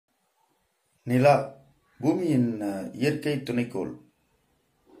நிலா பூமியின் இயற்கை துணைக்கோள்.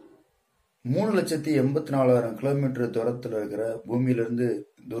 3,84,000 கிலோமீட்டர் தூரத்தில் இருக்கிற பூமியிலிருந்து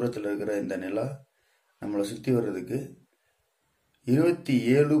தூரத்தில் இருக்கிற இந்த நிலா நம்மளை சுற்றி வர்றதுக்கு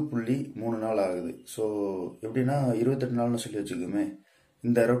 27.3 நாள் ஆகுது. ஸோ எப்படின்னா 28 நாள்னு சொல்லி வச்சுக்கோமே.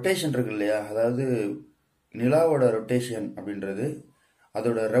 இந்த ரொட்டேஷன் இருக்கு இல்லையா, அதாவது நிலாவோட ரொட்டேஷன் அப்படின்றது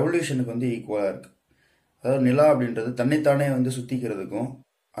அதோட ரெவல்யூஷனுக்கு வந்து ஈக்குவலாக இருக்குது. அதாவது நிலா அப்படின்றது தன்னைத்தானே வந்து சுற்றிக்கிறதுக்கும்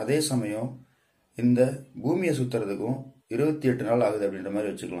அதே சமயம் இந்த பூமியை சுற்றுறதுக்கும் 28 நாள் ஆகுது அப்படின்ற மாதிரி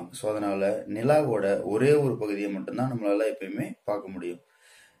வச்சுக்கலாம். ஸோ அதனால் நிலாவோட ஒரே ஒரு பகுதியை மட்டும்தான் நம்மளால் எப்பயுமே பார்க்க முடியும்.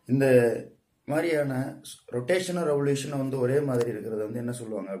 இந்த மாதிரியான ரொட்டேஷனும் ரெவல்யூஷனும் வந்து ஒரே மாதிரி இருக்கிறது வந்து என்ன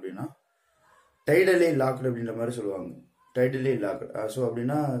சொல்லுவாங்க அப்படின்னா டைடலி லாக்டு அப்படின்ற மாதிரி சொல்லுவாங்க. டைடலி லாக்டு. ஸோ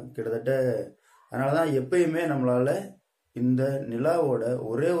அப்படின்னா கிட்டத்தட்ட அதனால தான் எப்பயுமே நம்மளால் இந்த நிலாவோட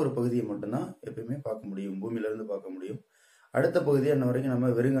ஒரே ஒரு பகுதியை மட்டும்தான் எப்பயுமே பார்க்க முடியும், பூமியிலேருந்து பார்க்க முடியும். அடுத்த பகுதியை இன்ன வரைக்கும் நம்ம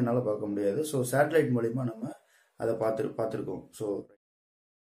வெறுங்கனால பார்க்க முடியாது. ஸோ சேட்டலைட் மூலிமா நம்ம அதை பார்த்துருக்கோம். ஸோ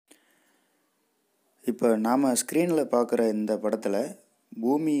இப்போ நாம் ஸ்க்ரீனில் பார்க்குற இந்த படத்தில்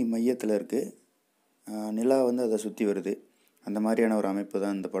பூமி மையத்தில் இருக்குது, நிலா வந்து அதை சுற்றி வருது. அந்த மாதிரியான ஒரு அமைப்பு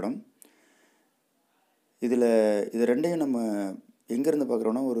தான் இந்த படம். இது ரெண்டையும் நம்ம எங்கேருந்து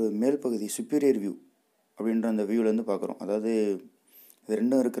பார்க்குறோன்னா ஒரு மேல் பகுதி சுப்பீரியர் வியூ அப்படின்ற அந்த வியூலேருந்து பார்க்குறோம். அதாவது இது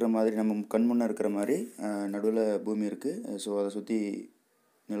ரெண்டும் இருக்கிற மாதிரி நம்ம கண் முன்னே இருக்கிற மாதிரி நடுவில் பூமி இருக்குது. ஸோ அதை சுற்றி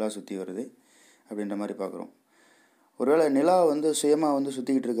நிலா சுற்றி வருது அப்படின்ற மாதிரி பார்க்குறோம். ஒருவேளை நிலா வந்து சுயமாக வந்து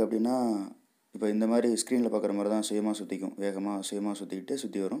சுற்றிக்கிட்டு இருக்கு அப்படின்னா இப்போ இந்த மாதிரி ஸ்க்ரீனில் பார்க்குற மாதிரி தான் சுயமாக சுற்றிக்கும், வேகமாக சுயமாக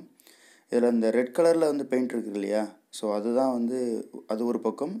சுற்றி வரும். இதில் இந்த ரெட் கலரில் வந்து பெயிண்ட் இருக்குது இல்லையா, ஸோ அதுதான் வந்து அது ஒரு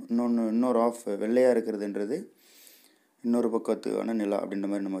பக்கம். இன்னொரு ஆஃப் வெள்ளையாக இருக்கிறதுன்றது இன்னொரு பக்கத்துக்கான நிலா அப்படின்ற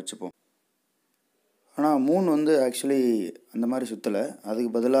மாதிரி நம்ம வச்சுப்போம். ஆனால் மூன் வந்து ஆக்சுவலி அந்த மாதிரி சுற்றலை.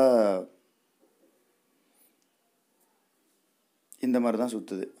 அதுக்கு பதிலாக இந்த மாதிரி தான்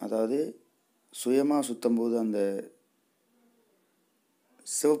சுற்றுது. அதாவது சுயமாக சுற்றும் போது அந்த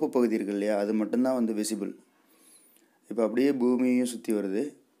சிவப்பு பகுதி இருக்கு இல்லையா, அது மட்டும்தான் வந்து விசிபிள். இப்போ அப்படியே பூமியையும் சுற்றி வருது.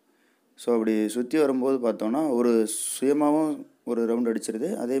 ஸோ அப்படி சுற்றி வரும்போது பார்த்தோன்னா ஒரு சுயமாகவும் ஒரு ரவுண்டு அடிச்சிருது,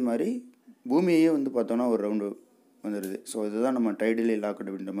 அதே மாதிரி பூமியையும் வந்து பார்த்தோன்னா ஒரு ரவுண்டு வந்துடுது. ஸோ இதுதான் நம்ம டைடலி லாக்டு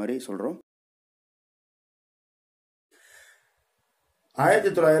அப்படின்ற மாதிரி சொல்கிறோம்.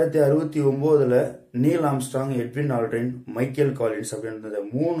 1969 Neil Armstrong, Edwin Aldrin, Michael Collins அப்படின்ற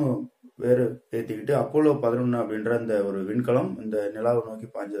 3 பேர் ஏற்றிக்கிட்டு அப்போலோ 11 அப்படின்ற அந்த ஒரு விண்கலம் இந்த நிலாவை நோக்கி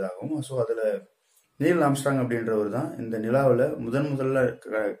பாய்ஞ்சதாகவும், ஸோ அதில் நீல் ஆம்ஸ்ட்ராங் அப்படின்றவர் தான் இந்த நிலாவில் முதல்ல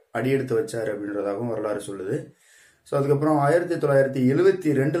அடியெடுத்து வச்சார் அப்படின்றதாகவும் வரலாறு சொல்லுது. ஸோ அதுக்கப்புறம்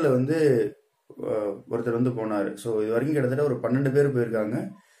 1972 வந்து ஒருத்தர் வந்து போனார். ஸோ இது வரைக்கும் கிட்டத்தட்ட ஒரு 12 பேர் போயிருக்காங்க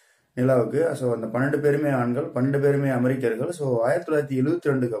நிலாவுக்கு. ஸோ அந்த 12 பேருமே ஆண்கள், 12 பேருமே அமெரிக்கர்கள். ஸோ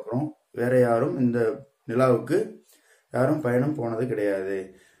 1972க்கு அப்புறம் வேற யாரும் இந்த நிலாவுக்கு யாரும் பயணம் போனது கிடையாது.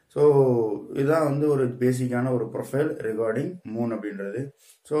 ஸோ இதுதான் வந்து ஒரு பேசிக்கான ஒரு ப்ரொஃபைல் ரிகார்டிங் மூன் அப்படின்றது.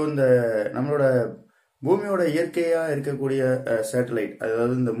 ஸோ இந்த நம்மளோட பூமியோட இயற்கையாக இருக்கக்கூடிய சேட்டலைட்,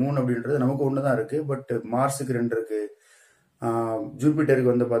 அதாவது இந்த மூன் அப்படின்றது நமக்கு ஒன்று தான் இருக்குது. பட் மார்ஸுக்கு 2 இருக்குது,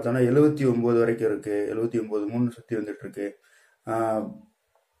 ஜூபிட்டருக்கு வந்து பார்த்தோன்னா 79 வரைக்கும் இருக்குது, 79 மூணு சுற்றி வந்துட்டு இருக்கு.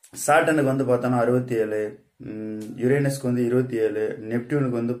 சாட்டனுக்கு வந்து பார்த்தோன்னா 67, யுரேனஸ்க்கு வந்து 27,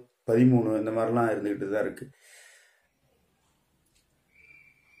 நெப்டியூனுக்கு வந்து 13, இந்த மாதிரிலாம் இருந்துக்கிட்டு தான் இருக்கு.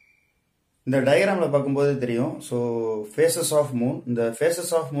 இந்த டயக்ராமில் பார்க்கும்போது தெரியும். ஸோ ஃபேஸஸ் ஆஃப் மூன், இந்த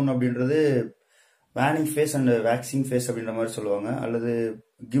ஃபேஸஸ் ஆஃப் மூன் அப்படின்றது waning face and waxing face அப்படின்ற மாதிரி சொல்லுவாங்க, அல்லது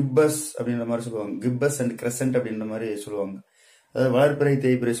கிப்பஸ் அப்படின்ற மாதிரி சொல்லுவாங்க, கிப்பஸ் அண்ட் கிரசன்ட் அப்படின்ற மாதிரி சொல்லுவாங்க. அதாவது வளர்ப்பிறை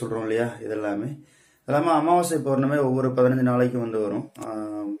தேய்பிறை சொல்கிறோம் இல்லையா, இதெல்லாமே அமாவாசை பௌர்ணமி ஒவ்வொரு 15 நாளைக்கும் வந்து வரும்,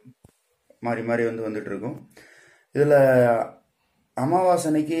 மாறி மாறி வந்து வந்துட்டு இருக்கும். இதில்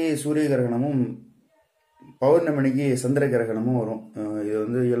அமாவாசனைக்கு சூரிய கிரகணமும் பௌர்ணமிக்கு சந்திர கிரகணமும் வரும். இது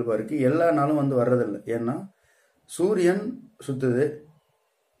வந்து இயல்பாக இருக்குது. எல்லா நாளும் வந்து வர்றதில்லை. ஏன்னா சூரியன் சுற்றுது,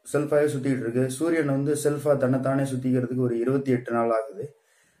 செல்ஃபாகவே சுற்றிக்கிட்டு இருக்கு. சூரியன் வந்து செல்ஃபாக தன்னைத்தானே சுற்றிக்கிறதுக்கு ஒரு 28 நாள் ஆகுது.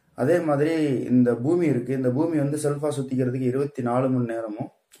 அதே மாதிரி இந்த பூமி இருக்குது, இந்த பூமி வந்து செல்ஃபாக சுற்றிக்கிறதுக்கு 24 மணி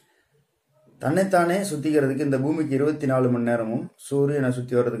நேரமும், தன்னைத்தானே சுற்றிக்கிறதுக்கு இந்த பூமிக்கு 24 மணி நேரமும், சூரியனை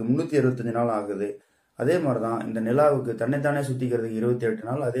சுற்றி வர்றதுக்கு 365 நாள் ஆகுது. அதே மாதிரி தான் இந்த நிலாவுக்கு தன்னைத்தானே சுற்றிக்கிறதுக்கு 28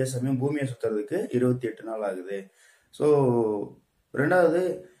 நாள், அதே சமயம் பூமியை சுற்றுறதுக்கு 28 நாள் ஆகுது. ஸோ ரெண்டாவது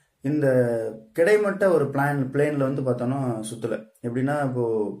இந்த கிடைமட்ட ஒரு பிளேனில் வந்து பார்த்தோன்னா சுற்றலை. எப்படின்னா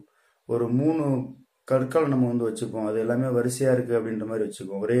இப்போது ஒரு 3 கற்களை நம்ம வந்து வச்சுப்போம், அது எல்லாமே வரிசையாக இருக்குது அப்படின்ற மாதிரி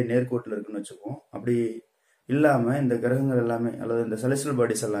வச்சுக்குவோம், ஒரே நேர்கோட்டில் இருக்குன்னு வச்சுக்குவோம். அப்படி இல்லாமல் இந்த கிரகங்கள் எல்லாமே அல்லது இந்த செலஸ்டியல்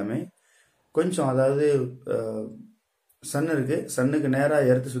பாடிஸ் எல்லாமே கொஞ்சம், அதாவது சன் இருக்குது, சன்னுக்கு நேராக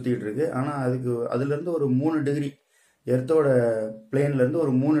எர்த்து சுற்றிக்கிட்டு இருக்கு. ஆனால் அதுலேருந்து ஒரு 3 டிகிரி, எர்த்தோட பிளேன்லேருந்து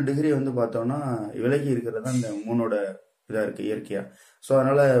ஒரு 3 டிகிரி வந்து பார்த்தோன்னா விலகி இருக்கிறது தான் இந்த மூனோட இதாக இருக்குது இயற்கையாக. ஸோ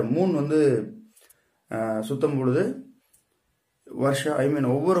அதனால் மூன் வந்து சுத்தம் பொழுது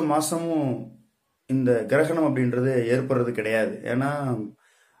ஒவ்வொரு மாதமும் இந்த கிரகணம் அப்படின்றது ஏற்படுறது கிடையாது. ஏன்னா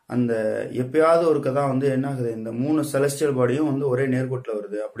அந்த எப்பயாவது ஒருக்க தான் வந்து என்ன ஆகுது, இந்த 3 செலஸ்டியல் பாடியும் வந்து ஒரே நேர்கோட்டில்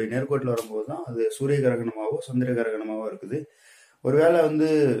வருது. அப்படி நேர்கோட்டில் வரும்போது தான் அது சூரிய கிரகணமாவோ சந்திர கிரகணமாவோ இருக்குது. ஒருவேளை வந்து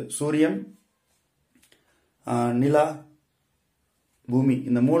சூரியன், நிலா, பூமி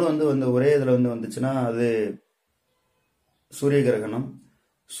இந்த 3 வந்து ஒரே இதில் வந்துச்சுன்னா அது சூரிய கிரகணம்.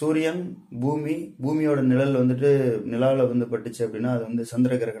 சூரியன், பூமியோட நிழல் நிலாவில் பட்டுச்சு அப்படின்னா அது வந்து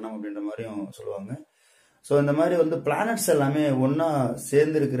சந்திர கிரகணம் அப்படின்ற மாதிரியும் சொல்லுவாங்க. ஸோ இந்த மாதிரி வந்து பிளானட்ஸ் எல்லாமே ஒன்றா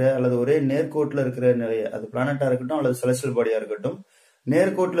சேர்ந்து இருக்கிற அல்லது ஒரே நேர்கோட்டில் இருக்கிற நிலையை, அது பிளானட்டாக இருக்கட்டும் அல்லது செலஸ்டியல் பாடியாக இருக்கட்டும்,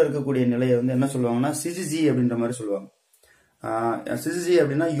 நேர்கோட்டில் இருக்கக்கூடிய நிலையை வந்து என்ன சொல்லுவாங்கன்னா சிஜிஜி அப்படின்ற மாதிரி சொல்லுவாங்க. சிஜிஜி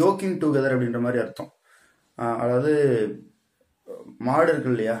அப்படின்னா யோக்கிங் டுகெதர் அப்படின்ற மாதிரி அர்த்தம். அதாவது மாடு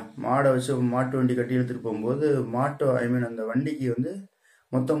இருக்கு இல்லையா, மாடை வச்சு மாட்டு வண்டி கட்டி எடுத்துகிட்டு போகும்போது அந்த வண்டிக்கு வந்து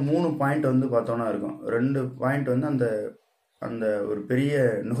மொத்தம் 3 பாயிண்ட் வந்து பார்த்தோன்னா இருக்கும். 2 பாயிண்ட் வந்து அந்த ஒரு பெரிய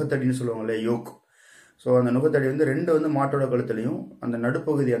நுகத்தடின்னு சொல்லுவாங்க இல்லையா, யோக். ஸோ அந்த நுகத்தடி வந்து 2 வந்து மாட்டோட கழுத்துலையும், அந்த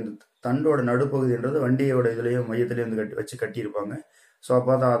நடுப்பகுதி அந்த தண்டோட நடுப்பகுதின்றது வண்டியோட இதுலையும் மையத்திலையும் வந்து வச்சு கட்டியிருப்பாங்க. ஸோ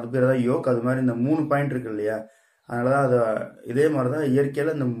அப்போ தான் அது பேர் தான் யோக். அது மாதிரி இந்த 3 பாயிண்ட் இருக்கு இல்லையா, அதனால தான் அதை இதே மாதிரி தான்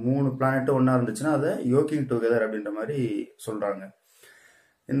இயற்கையில் இந்த 3 பிளானட்டும் ஒன்றா இருந்துச்சுன்னா அதை யோக்கிங் டுகெதர் அப்படின்ற மாதிரி சொல்கிறாங்க.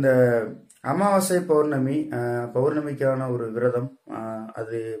 இந்த அமாவாசை பௌர்ணமிக்கான ஒரு விரதம்,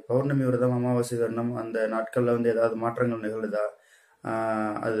 அது பௌர்ணமி விரதம், அமாவாசை விரதம், அந்த நாட்களில் வந்து ஏதாவது மாற்றங்கள் நிகழுதா,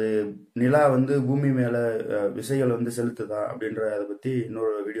 அது நிலா வந்து பூமி மேலே விசைகள் வந்து செலுத்துதா அப்படின்ற அதை பற்றி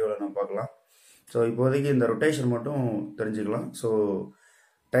இன்னொரு வீடியோவில் நம்ம பார்க்கலாம். ஸோ இப்போதைக்கு இந்த ரொட்டேஷன் மட்டும் தெரிஞ்சுக்கலாம். ஸோ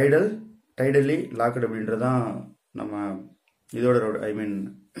டைடலி லாக்டு அப்படின்றதான் நம்ம இதோட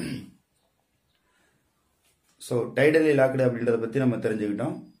ஸோ டைடலி லாக்டு அப்படின்றத பற்றி நம்ம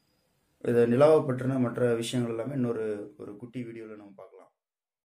தெரிஞ்சுக்கிட்டோம். இதை நிலாவை பற்றின மற்ற விஷயங்கள் எல்லாமே இன்னொரு குட்டி வீடியோவில் நம்ம பார்க்கலாம்.